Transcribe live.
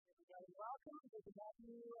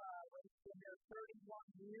whether you've been there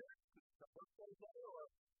 31 years, it's the birthday day,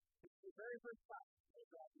 or it's your very first time.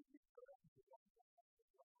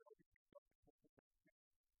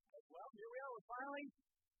 Well, here we are. We're finally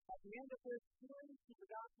at the end of this series through the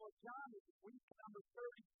Gospel of John. This is week number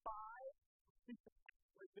 35.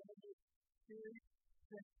 We've been in this series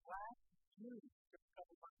since last June. Just a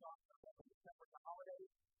couple months off November, December, the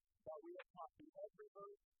holidays. But we have talked through every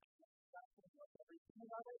verse, every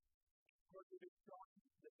minute of it. Of course, we've been showing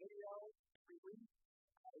the video every week.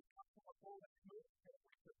 It comes from a full and smooth, and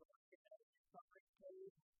we took a look at a summary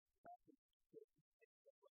page.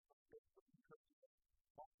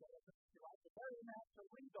 Better than that, so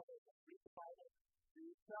read the whole book, read the Bible for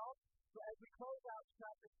yourself. So as we close out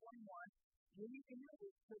chapter 21, you need to hear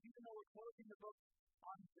this, because even though we're closing the book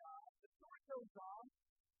on John, the story goes on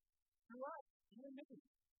through us, you and me.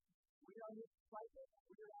 We are his disciples,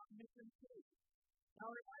 we are on mission too. Now,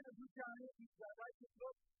 a reminder of who John is. He's writes this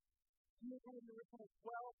book. He is one of the original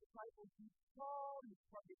 12 disciples he called. He's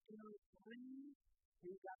from the inner three.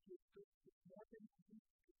 He got to his Morgan,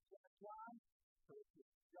 John. So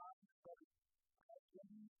it's John, his brother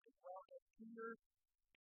James, as well as Peter.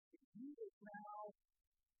 He is now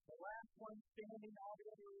the last one standing. All the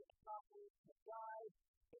other apostles have died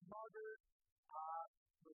and martyred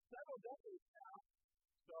for several decades now.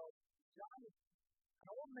 So John is an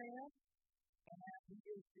old man, and he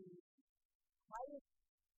is the highest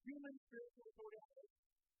human spiritual authority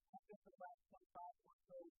on the last 25 or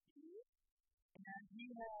so years. And he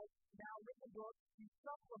has now written a book to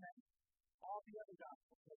supplement all the other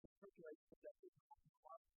gospels that circulate the decades of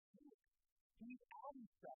he's adding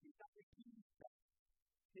stuff, he's not repeating stuff.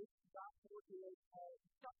 His gospel is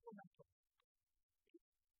supplemental. It's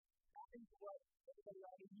adding to what everybody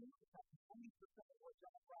already knew. It's like 20% of what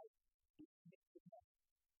John writes is mixed in there.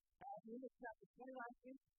 At the end of chapter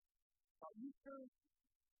 29, on Easter,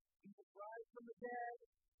 he was raised from the dead,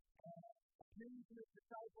 and appearing to his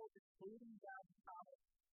disciples, including John and Thomas.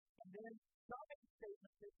 And then some make a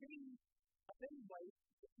statement that these, in many ways,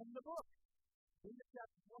 from the book. In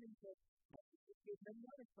chapter 20, says, there's many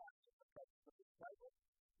other signs of the presence of the disciples,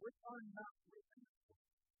 which are not written,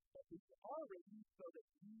 but these are written so that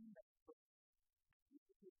you may believe.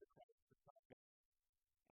 Jesus is the Christ, the Son of God.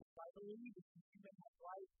 And if I believe that you may have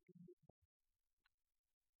life in his name.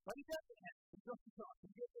 But he doesn't have to just talk. He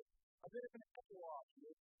gives us a bit of an epilogue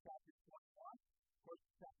here, chapter 21. Of course,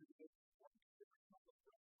 chapter 22, different from the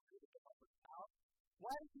first three to help us out.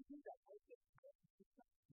 Why does he do that? Why does he do that?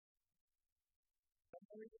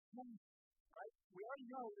 Right? We already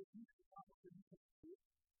know that Jesus is not what he can do.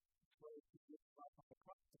 So he gets life on the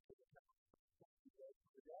cross to the temple. He rose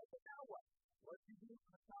from the dead. But now what? What did he do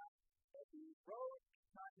from the time that he rose to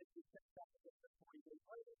the time that he sent back to the 40 days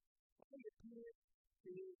later? Well, he appeared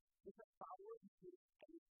to different followers, including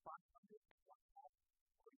 500 and 1,000.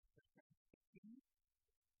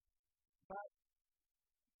 But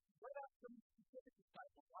what about some specific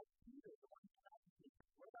disciples like Peter, the one who came to Jesus?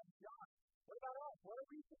 What about John? What about us? What are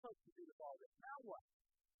we supposed to do with all this? Now what?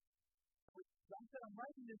 John said, I'm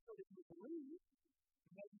writing this so that you believe,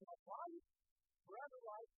 and that you have life, forever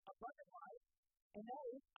life, abundant life, and that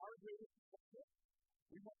is our greatest objective.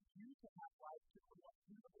 We want you to have life too. We want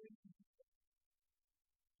you to believe in Jesus.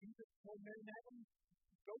 Jesus told Mary Magdalene,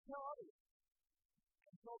 go tell others.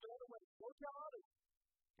 And he told the other women, go tell others.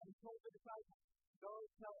 And he told the disciples, go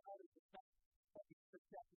tell others. At the end of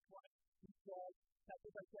chapter 20, he said, that's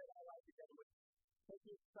what I said, I like together with you. Take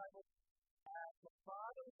your disciples, as the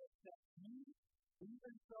Father has sent me,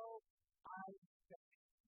 even so I send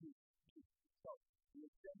you. So, we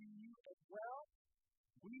are sending you as well.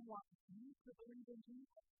 We want you to believe in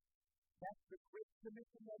Jesus. That's the great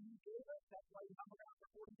commission that he gave us. That's why we hung around for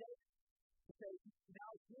 40 days. To say, now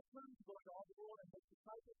it's your turn to go into all the world and make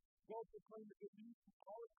disciples. Go proclaim the good news to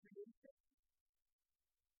all of creation.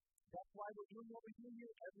 That's why we're doing what we do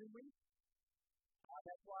here every week.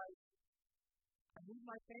 That's why I moved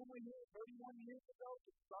my family here 31 years ago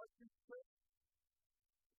to start this trip.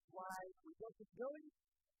 Why we built this building.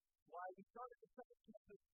 Why we started the second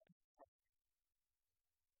campus.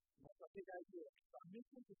 That's our big idea. Our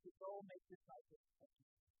mission is to go make disciples.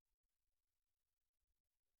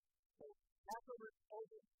 So, Passover is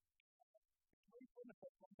over. When the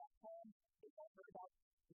folks went back home, they all heard about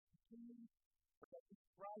the continuing, but that it's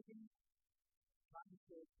rising. Trying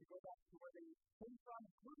to go back to where they came from,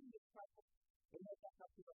 including the disciples. They went back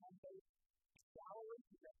up to the home base in Galilee,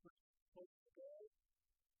 because that's where they're supposed to go.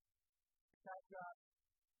 That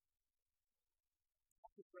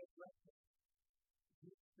after resurrection,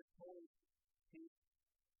 Jesus told his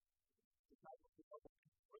disciples to go back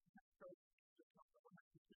to the church, to come to the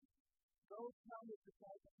church. Go go tell his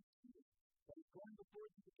disciples that he's going before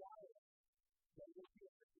you to Galilee. They will be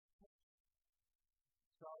at the disciple.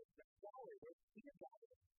 So the Galilee, they see a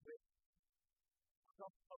Galilee with some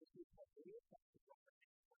of the people that they are trying to go for.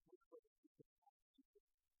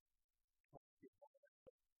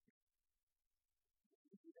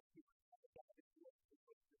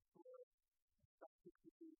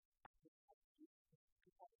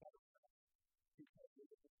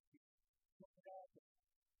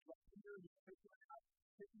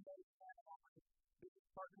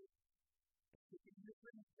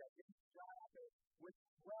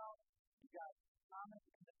 Thomas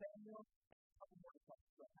and Nathaniel, a couple more to come.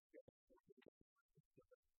 So I'm going to go to the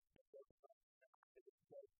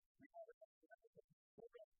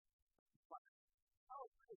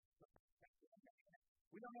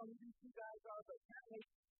we don't know who these two guys are, but apparently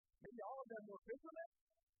maybe all of them were fishermen.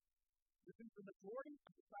 This is the majority of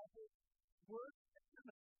the disciples were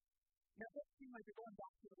fishermen. Now, it doesn't seem like they're going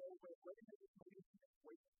back to the old way of living. They just believe in this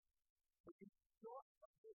way. But you saw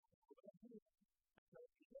something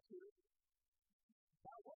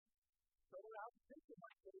that was so out of thinking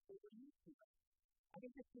like they were used to it. I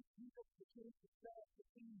think this is Jesus to change the set the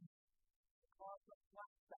scene to cause a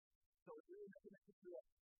flashback. So it's really making it into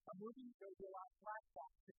a movie. There'll be a lot of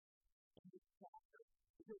flashbacks in this chapter.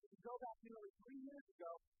 Because if you go back nearly 3 years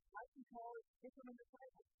ago, I can call it fishermen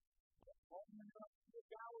disciples. All of them are up to the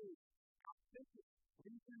Galilee, out fishing,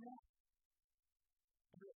 reaching out.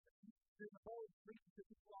 There's a boat reaching to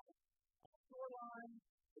the shoreline,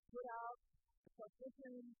 they put out, they start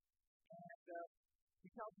fishing, and he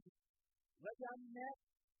tells them, let down your net,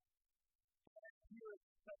 and here is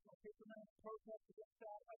special fishermen protest against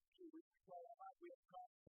that, like we play on our wheel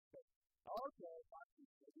cross. Okay, fine,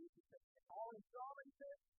 all installing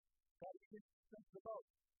fish, that you can sink the boat.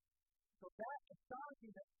 So that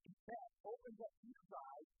astonishing event opens up people's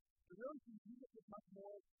eyes to really see Jesus is much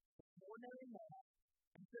more an ordinary man.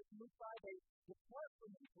 And says, Luke 5, they depart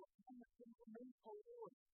from me for I'm the single main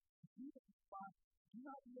Lord. Jesus responds, do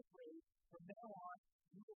not be afraid, from now on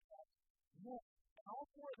you will catch more. And all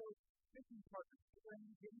 4 of those fishing partners,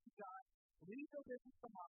 Abraham, James, and John, leave their business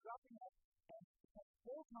from us, dropping us, and become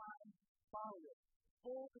full-time followers,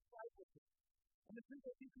 full discipleship. And the truth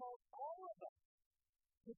is, he calls all of us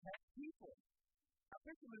to catch people. Now,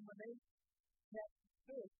 fishermen, when they catch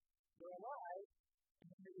fish, they're alive, and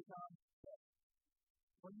then they become dead.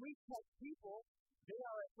 When we catch people, they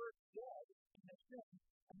are at first dead in their sin,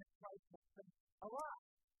 and then Christ makes them alive.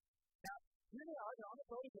 Now, here they are, they're on the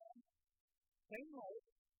boat again, same way,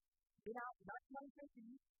 get out, not trying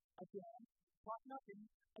fishing again, caught nothing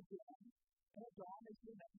again, and at dawn they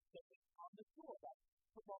see them sitting on the shore. That's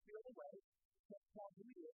football field away, can't tell who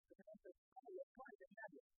it is, and then they say, oh, let's try to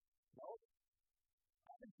have it. No,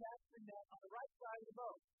 I've been casting that on the right side of the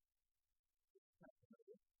boat.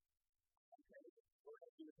 Okay, we're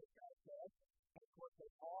going to do what this guy says. And of course, they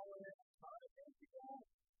all in,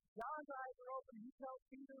 John's eyes are open, he tells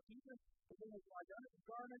Peter, Jesus, the thing is, I done it with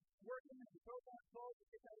garments, working, and he goes on boat to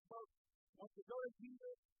get out of the boat. Once you go to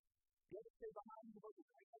Jesus, the other stay behind the boat,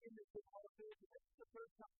 and in this big all of this, and this is the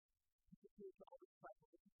first time you can see all the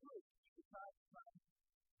disciples. This is true. You decide to try and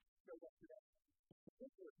show up to that.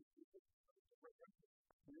 This is Jesus, the great record.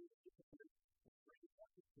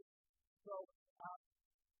 So,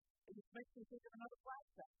 it just makes me think of another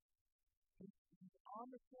flashback. He's on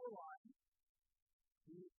the shoreline.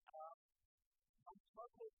 He's on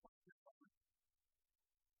charcoal fire.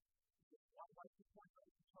 Why like to point out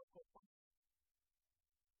the charcoal fire?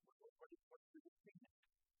 What's the distinction?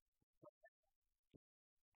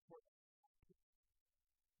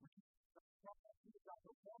 He's got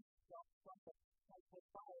the warm stuff from the charcoal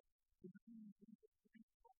fire.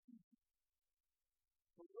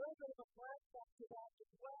 A little bit of a flashback to that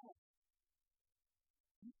as well.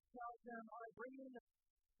 He tells them, all right, bring in the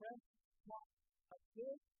French pot of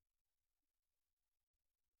fish.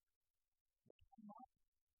 Come on.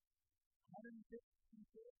 150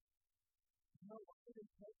 fish. You know what it is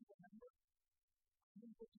to remember?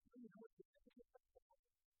 153, you know what's significant about that?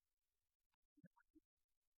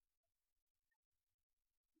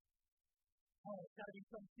 Oh, it's got to be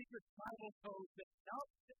some secret Bible code that, no,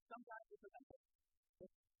 sometimes it's a number.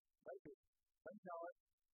 Maybe. Let me tell it.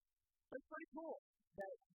 It's pretty cool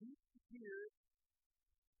that he appears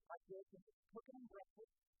like this and he's cooking them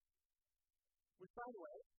breakfast. Which, by the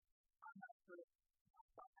way, I'm not sure if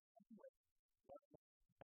I'm about that anyway. So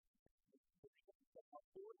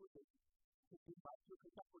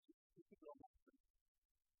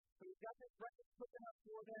he's got this breakfast cooking up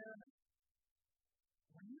for them.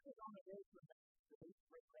 When he was on the way to the great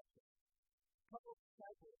breakfast, a couple of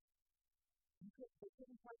disciples, they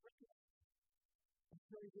couldn't quite recognize him.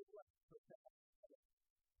 very good way to attack it.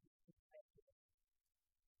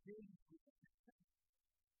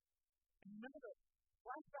 And remember the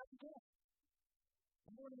flashback again.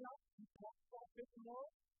 The morning up, he talks about fish and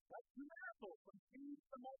oil. That's two miracles from feed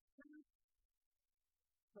the multitude.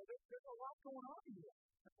 So there's a lot going on here.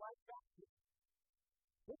 The flashback to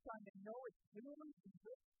this time they know it's clearly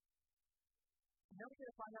Jesus. Now we're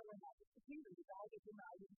going to find out what happens to Peter. The guy that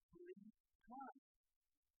denied him 3 times.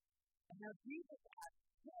 And now Jesus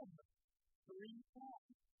asks him 3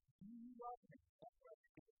 times, do you love me? That's what I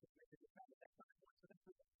think it's the next time. So this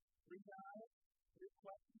is 3 guys, 3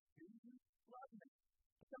 questions, do you love me?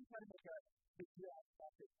 Sometimes make a big deal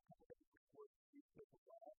about this. A couple of different words to use with the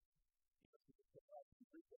love. You know, so the love is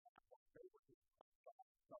really the one favorite is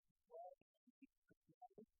self-love.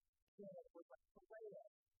 So it was like Phileo.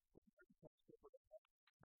 Which is pretty much different than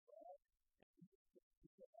love. And we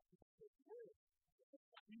just get that to the word.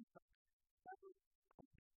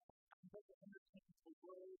 Doesn't understand the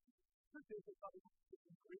word. First, they probably don't speak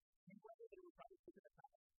in Greek. And whether they were probably speaking in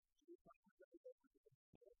Italian. So we find that they were speaking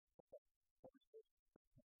in Greek.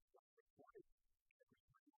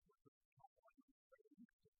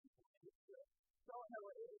 So, no,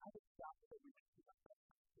 I would stop it every day.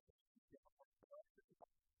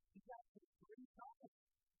 He's actually 3 times.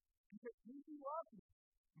 He said, do you love me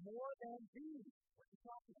more than these? What are you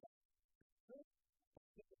talking about?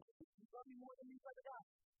 You love me more than these other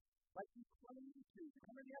guys. Like you claim to.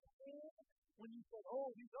 Remember the other thing? When you said,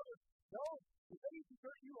 oh, these others, no, if they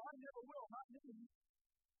desert you, I never will, not me.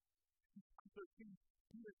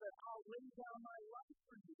 Jesus said, I'll lay down my life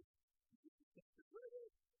for you.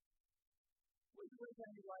 Will you lay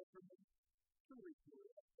down your life for me? Truly,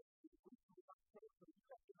 truly.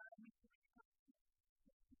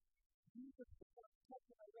 Jesus was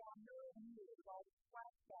touching around knowing you with all the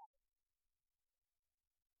flashbacks.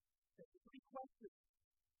 There's 3 questions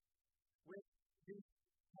with the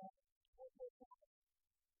total time.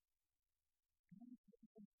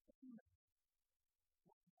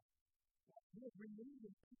 He is renewed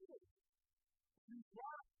in Peter. He's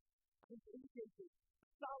brought his indicated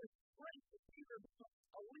solid strength that Peter becomes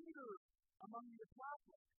a leader among the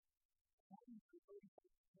apostles. That is the way to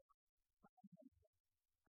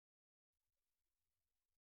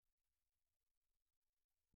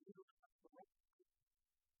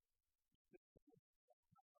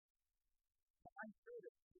I'm sure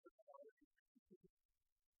that Peter had already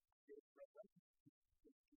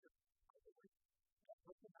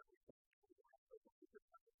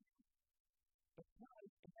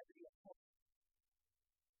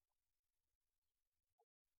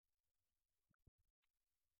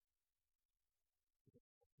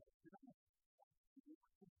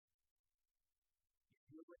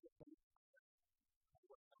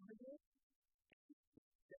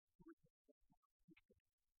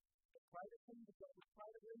private thing to go with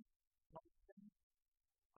privately, public thing,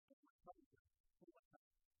 public thing.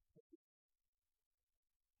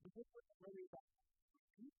 Because we're not really about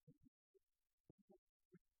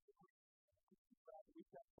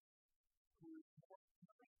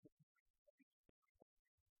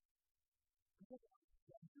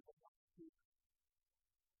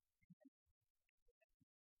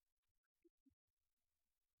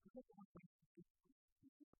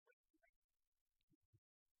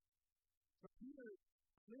So Peter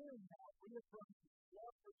clearly now reaffirms his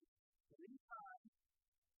love for Jesus 3 times.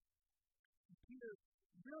 And Peter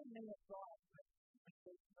really may have thought that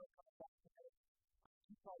there's no coming back to him.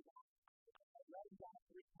 He probably won't. I let him down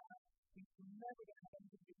 3 times. He's never going to have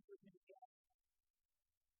anything to do with him again.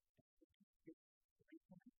 It's 3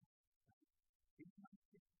 times. He's not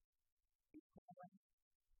sick. He's calling.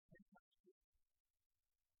 He's not sick.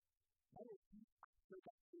 That is so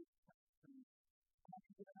that's the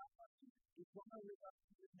you're going to live up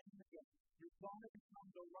to your name again. You're going to become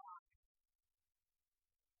the rock.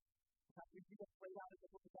 That we see that played out in the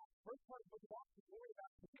book of Acts. First part of the book of Acts is worried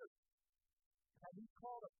about Peter. And he's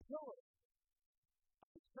called a pillar of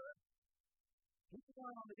the church. He's the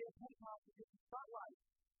one on the day of Pentecost who gets the spotlight.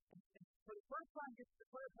 And for the first time gets to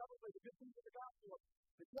declare publicly the good news of the gospel.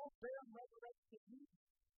 The death, burial, and resurrection of Jesus.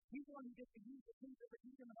 He's the one who gets to use the keys of the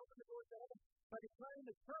kingdom and open the doors to heaven by declaring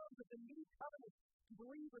the terms of the new covenant. To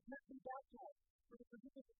believe is meant to be baptized for the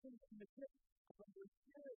forgiveness of sins in the gift of the Holy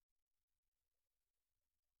Spirit.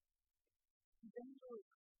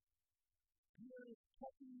 Evangelism. Peter is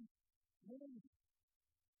touching women.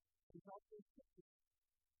 He's also accepted.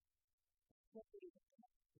 Accepted as a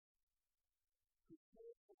pastor. Who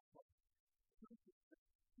cares for the Lord. Preaches the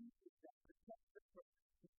teaches that protects the church.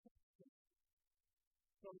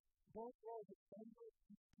 So both roles of evangelist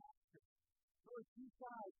and pastor. There are 2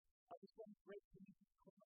 sides of the same great commission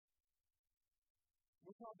coin.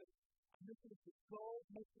 called the mission is to go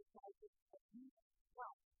make disciples of Jesus.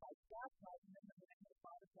 Well, by baptizing them in the name of the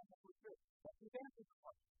Father, Son, and Holy Spirit. That's the evangelism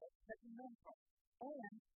part. That's taking them from.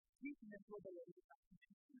 And teaching them to obey everything that's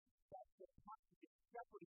commanded. That's the apostasy,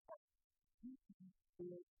 shepherding part. Teaching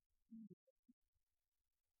is Jesus.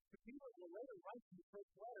 The people will later write in the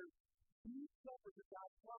first letter, these shepherds of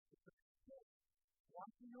God's flock, the kids,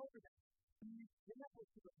 watching over them, these examples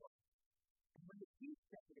to the flock. And when the chief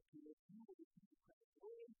shepherd appears, you will receive the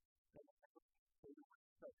credibility that will never fade away.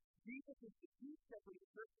 So, Jesus is the chief shepherd of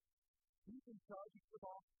the church. He's in charge of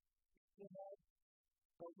all. He's the head.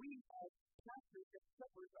 But we, as pastors and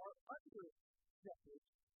shepherds, are under shepherds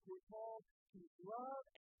who are called to love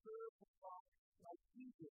and serve the flock like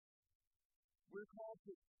Jesus. We're called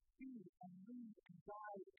to feed and lead and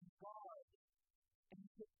guide and guard and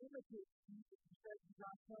to imitate Jesus who says in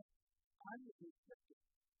John 10, I'm the good shepherd.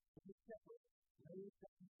 The good shepherd lays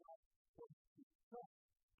down his life for his sheep. So,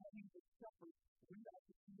 having the shepherd, we have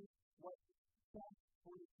to do what's best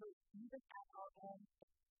for the church, even at our own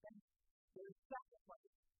expense. There is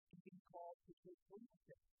sacrifice in being called to church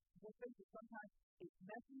leadership. We'll face it, sometimes it's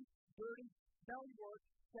messy, dirty, smelly work,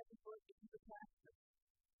 stepping foot into the pasture.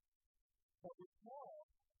 But we're called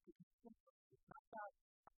to be simple. It's not about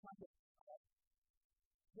a kind of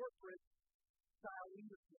corporate style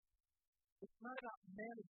leadership. It's not about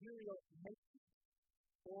managerial maintenance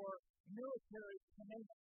or military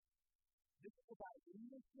command. This is about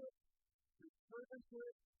leadership, through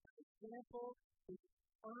servanthood, and example, is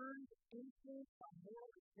earned influence by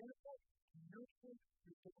moral example, and nurtured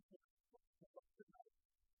through discipline. The recognized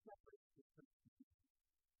shepherd is the church.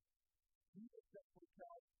 Jesus said for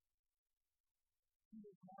himself, he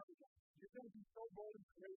is marvelous. You're going to be so bold and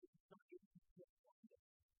courageous and start getting these gifts one day.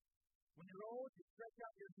 When you're old, you stretch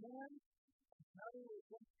out your hand, and another will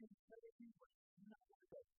just consider you, but you're not going to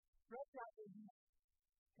go. Stretch out your hand,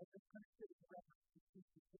 and just consider the reference to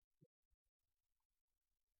Jesus Christ.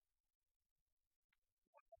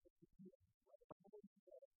 What happens to you? What the Holy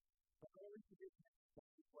Spirit, the Holy Tradition, that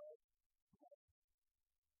he was, we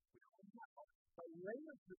don't know. The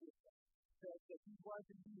later tradition says that he was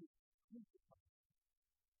indeed crucified.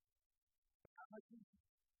 How much is it?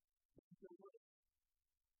 This is the word.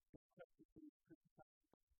 The question is crucified.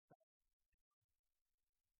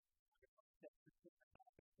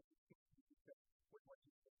 With what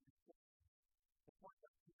you said, the point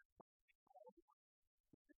of the all the ones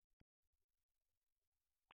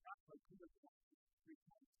not like you look at 3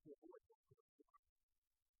 times to avoid what you're doing.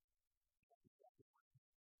 That's exactly what it is.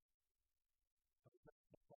 But it's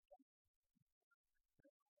not like that.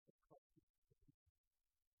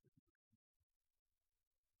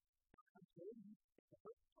 I'm saying it's the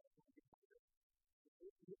first part of the Bible.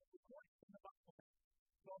 It's recorded in the Bible.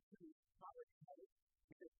 Well, to the college head,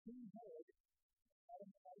 because he had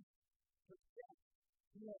Adam White took death.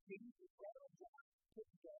 He had babies with brother and John took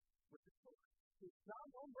death with the sword. So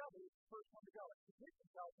John's own brother was the first one to go. And tradition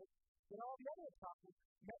tells us that all the other apostles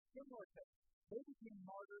met similar things. They became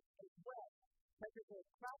martyrs as well. There's a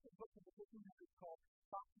classic book in the 1500s called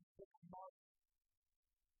Fox's Book of Martyrs.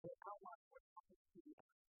 That outlines what happens to the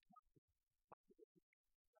apostles.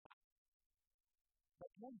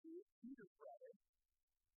 But Henry, Peter's brother,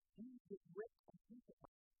 he was whipped and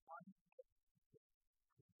crucified on his head.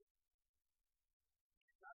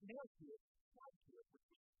 He's not nailed to it, tied to it, which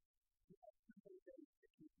is he had 2 days to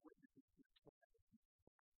keep witnesses to his trial.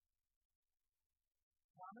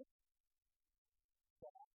 Thomas,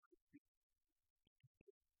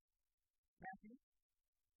 Matthew,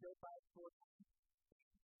 killed by a sword.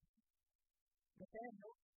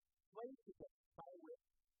 Nathaniel, slain to death by a whip.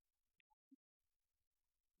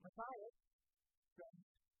 Matthias, drowned.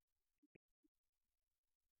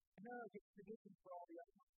 And there is a tradition for all the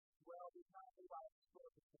other ones. Well, there's not a lot of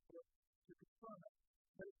historical support to confirm it,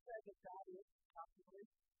 but it says that God is possibly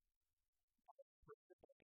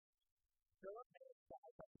Philip may have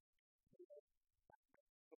died by the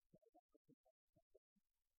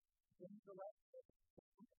James 11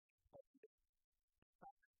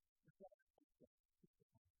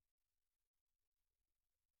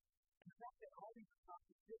 and the fact that all these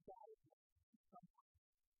apostles did die in some way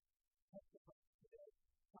testifies to their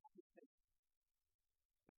prophecy.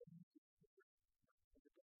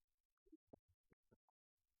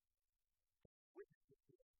 Witnesses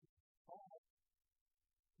to it. All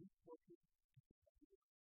these forces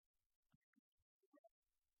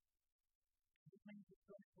the things that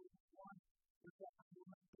Philip one was that I will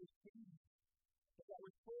not be seen. But that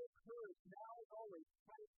with full courage, now and always,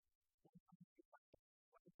 fight and fight.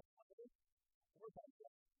 What is the evidence? Or by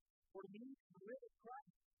death. For me, to live is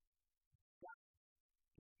Christ. God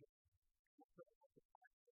is good. That's what I want to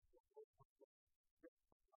find.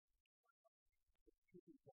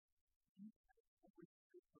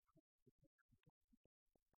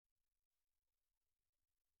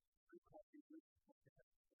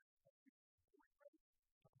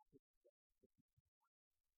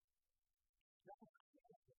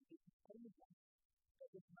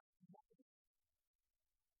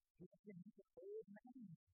 old man.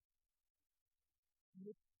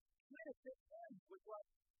 It kind of fits in with what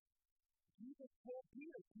Jesus told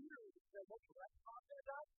Peter. Peter said, "What you talking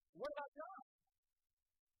about? What about John?"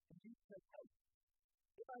 And Jesus said, "Hey,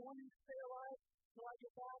 if I want you to stay alive till I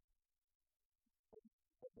get back,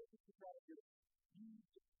 what is it you got to do? You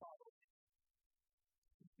just follow me."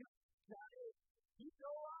 He's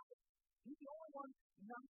still alive. He's the only one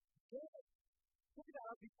not dead. Look at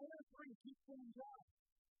that. Before the three, keep saying John.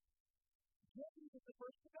 James is the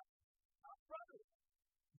first to go. Our brother.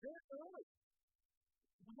 Very early.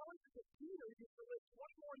 We know that Peter gets to live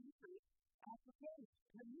 20 more years after James.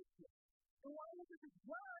 And why is it that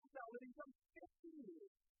John is not living some 50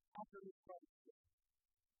 years after his brother?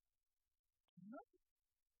 Nothing.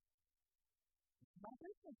 It's not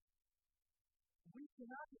business. We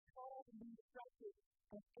cannot be called and be distracted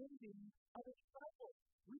and ending other cycles.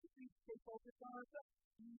 We just need to stay focused on ourselves.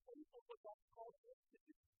 Be faithful to what God's called us to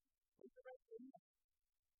do.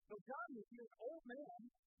 So John was here, an old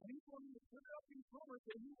man, and he's wanting to put up these rumors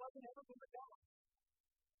that he wasn't ever going to die.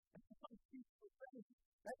 And some people were saying,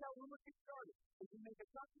 that's how rumors get started. If we make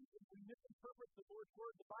assumptions, if we misinterpret the Lord's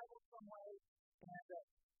word, the Bible some way, and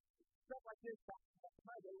stuff like this, that's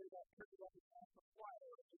my day where that church is like a national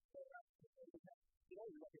choir, or just say, today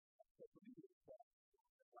we look at social media.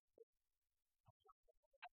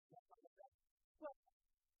 But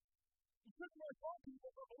he took more phone people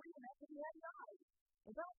for believing that he had died.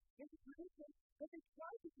 And that is a tradition that they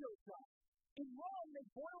tried to kill John. In Rome, they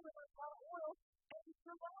boiled him in a pot of oil, and he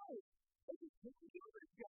survived. They just didn't kill this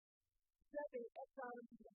guy. Instead, they exiled him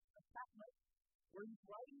to a Patmos, where he's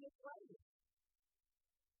writing this letter.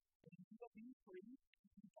 And he ended up being free, and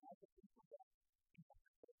he died of peaceful death. He died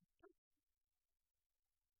of peaceful death.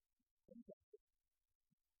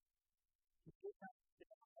 He did not sit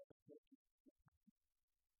on the church.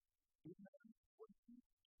 He did not what he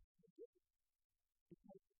did.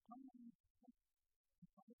 Because someone and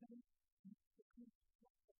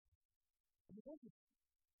it wasn't.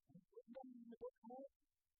 And it wasn't in the book of Mark.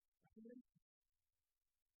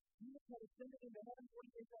 Jesus had ascended into heaven 40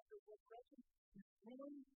 days after his resurrection. He's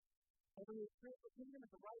thrown over his spiritual kingdom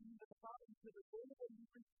at the right hand of the Father until the day that he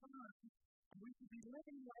returns. And we should be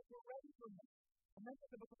living like we're ready for him. And that's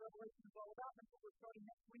what the book of Revelation is all about. That's what we're starting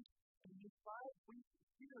next week in this 5-week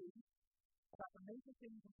series about the major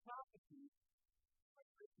things in prophecy.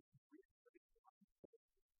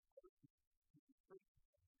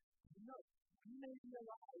 No, we may be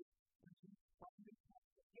alive when Jesus comes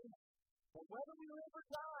again. But whether we live or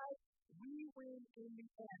die, we win in the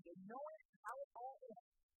end. And knowing how it all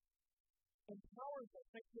ends empowers us,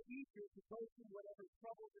 makes it easier to go through whatever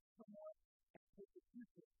troubles that come up and take the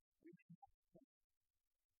future. We may not think.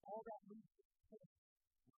 All that leads to faith.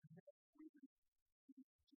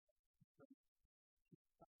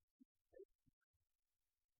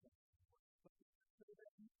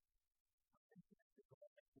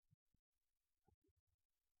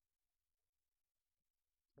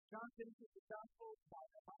 John finishes the gospel by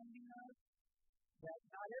reminding us that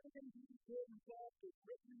not everything Jesus did and said is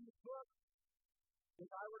written in this book.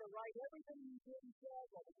 If I were to write everything he did and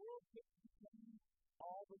said, well, the world could contain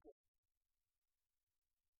all the books.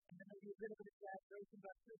 And then maybe a bit of an exaggeration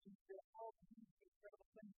about Christians that all the things are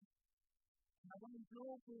incredible things. And I want to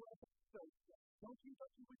go through a those things. Don't you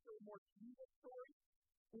wish there were more Jesus stories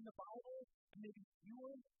in the Bible and maybe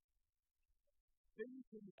fewer things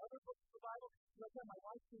in the other books of the Bible? So I tell my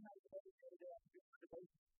wife came out of the other day after doing her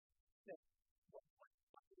devotion. Said, what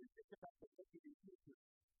do you think about the book of the future?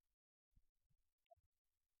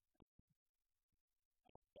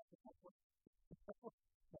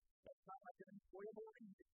 That's not like an enjoyable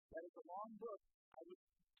read. That is a long book.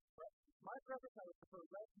 My preference, I would prefer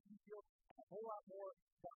less detail and a whole lot more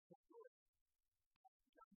gospel story.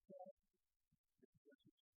 John said, this is what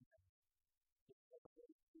you should do. It's like a way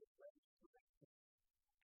to do it right.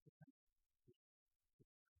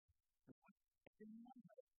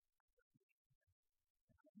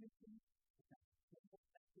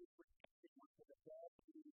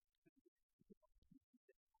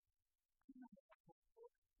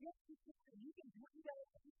 Yes, you can do that.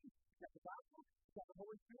 You got the gospel, you got the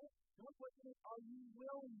Holy Spirit. The only question is, are you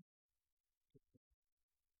willing to do it?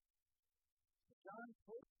 John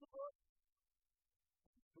quotes the book.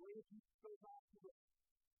 The way that Jesus goes on to it.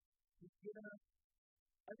 He's given us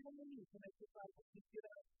everything we need to make disciples. He's given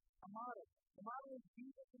us a model. The model is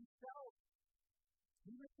Jesus himself.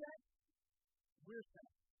 He was sent. We're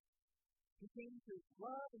sent. He came to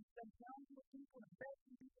love and spend time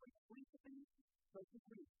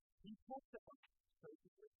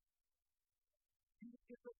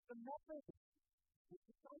nothing with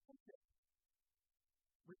discipleship.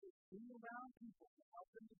 With being around people to help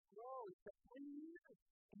them to grow. He spent 3 years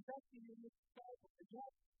investing in his disciples. And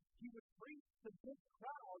yet, he would preach to big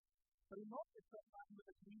crowds, but he mostly spent time with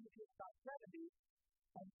a community of about 70,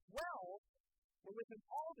 and 12 were with him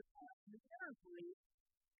all the time. And the inner 3,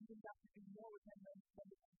 he didn't have to do more with them than the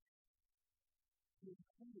others. He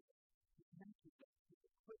included them. He mentored them. He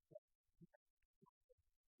equipped them. He helped them.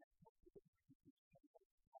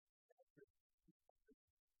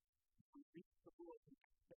 He reached the Lord and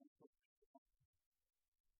stand for him.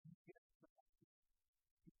 He gave us the gospel.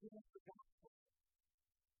 He gave us the gospel.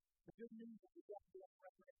 The good news of the death, burial, and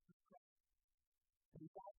resurrection of Christ. And he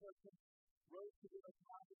died for us, rose to give us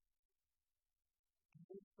life. And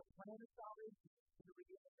gave us the plan of salvation to the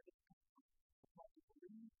redeemer of his country. Because we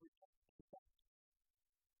believe, reject, and accept.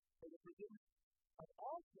 For the forgiveness of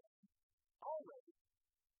all sins, already,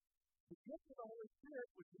 the gift of the Holy Spirit,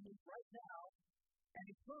 which we need right now, and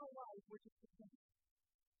eternal life, which is to come.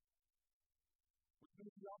 Which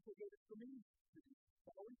means he also gave it for me to do.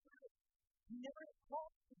 The Holy Spirit. He never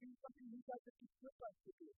calls to do something he doesn't equip us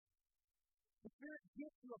to do. The Spirit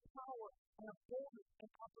gives you a power and a boldness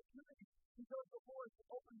and opportunity. He goes before us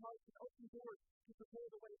with open hearts and open doors to prepare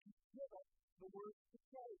the way to give us the words to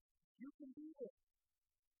say. You can do this.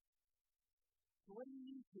 So what do you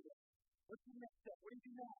need to do? What's the next step? What do you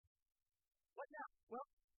do now? What now? Well,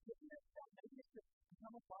 take the next step. Maybe it's to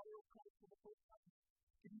become a follower of Christ for the first time.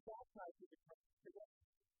 To be baptized with Christ today.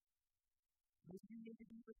 Maybe you need to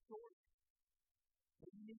be restored.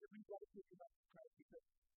 Maybe you need to rededicate your life to Christ because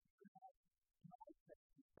you have no access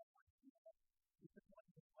to someone who has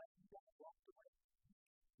disappointed his life and God walked away.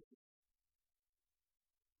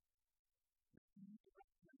 You need to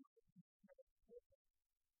recognize that you have a purpose.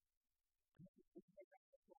 And if you make that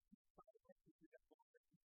purpose, by the way, you get more than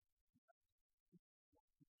you have.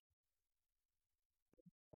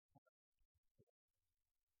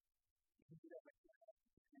 You can do that right now.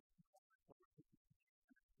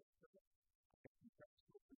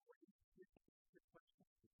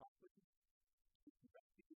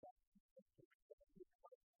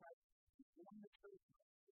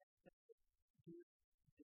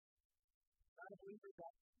 Not a believer,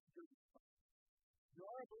 that you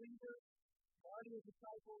are a believer, you are a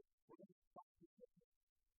disciple, we're going to stop the business.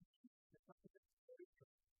 It's something that's very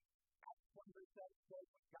true. Acts 1 verse 7 says,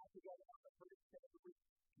 we got together on the first day of the week.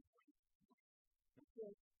 It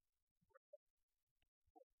says,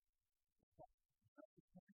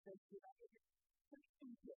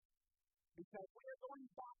 because we are going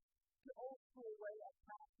back to old school way of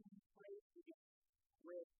passing praise again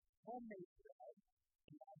with homemade bread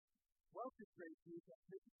and welcome grape juice.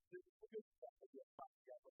 This is a good stuff to get back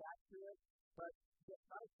together. We're back to it, but it's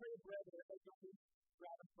not a tray of bread that they don't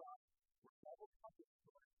grab and from. We're double covered.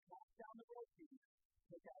 So we're going to pass down the road to you.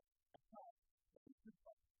 Take out a cup. This is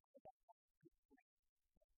what about good bread.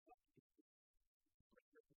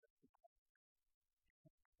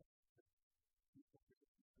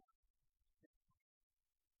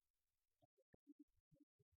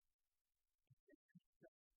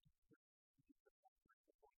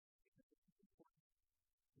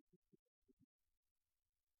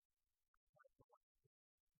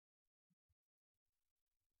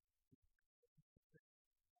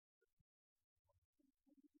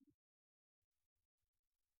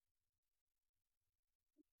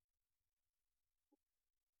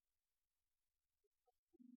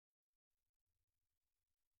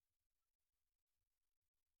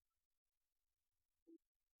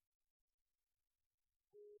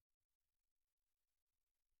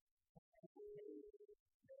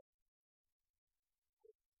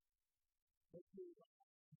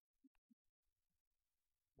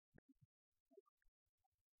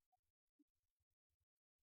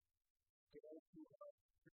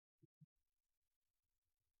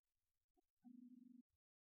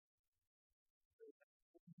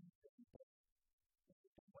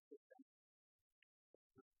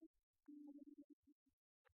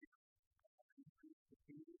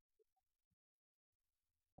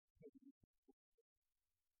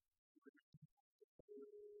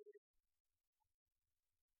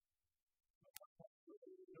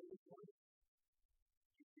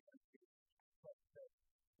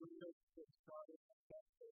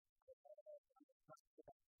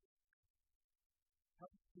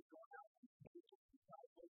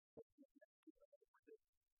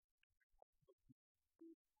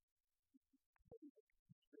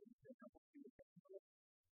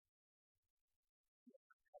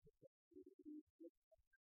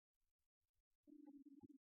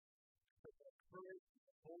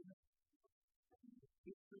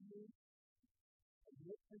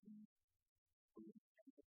 listening,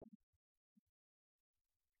 and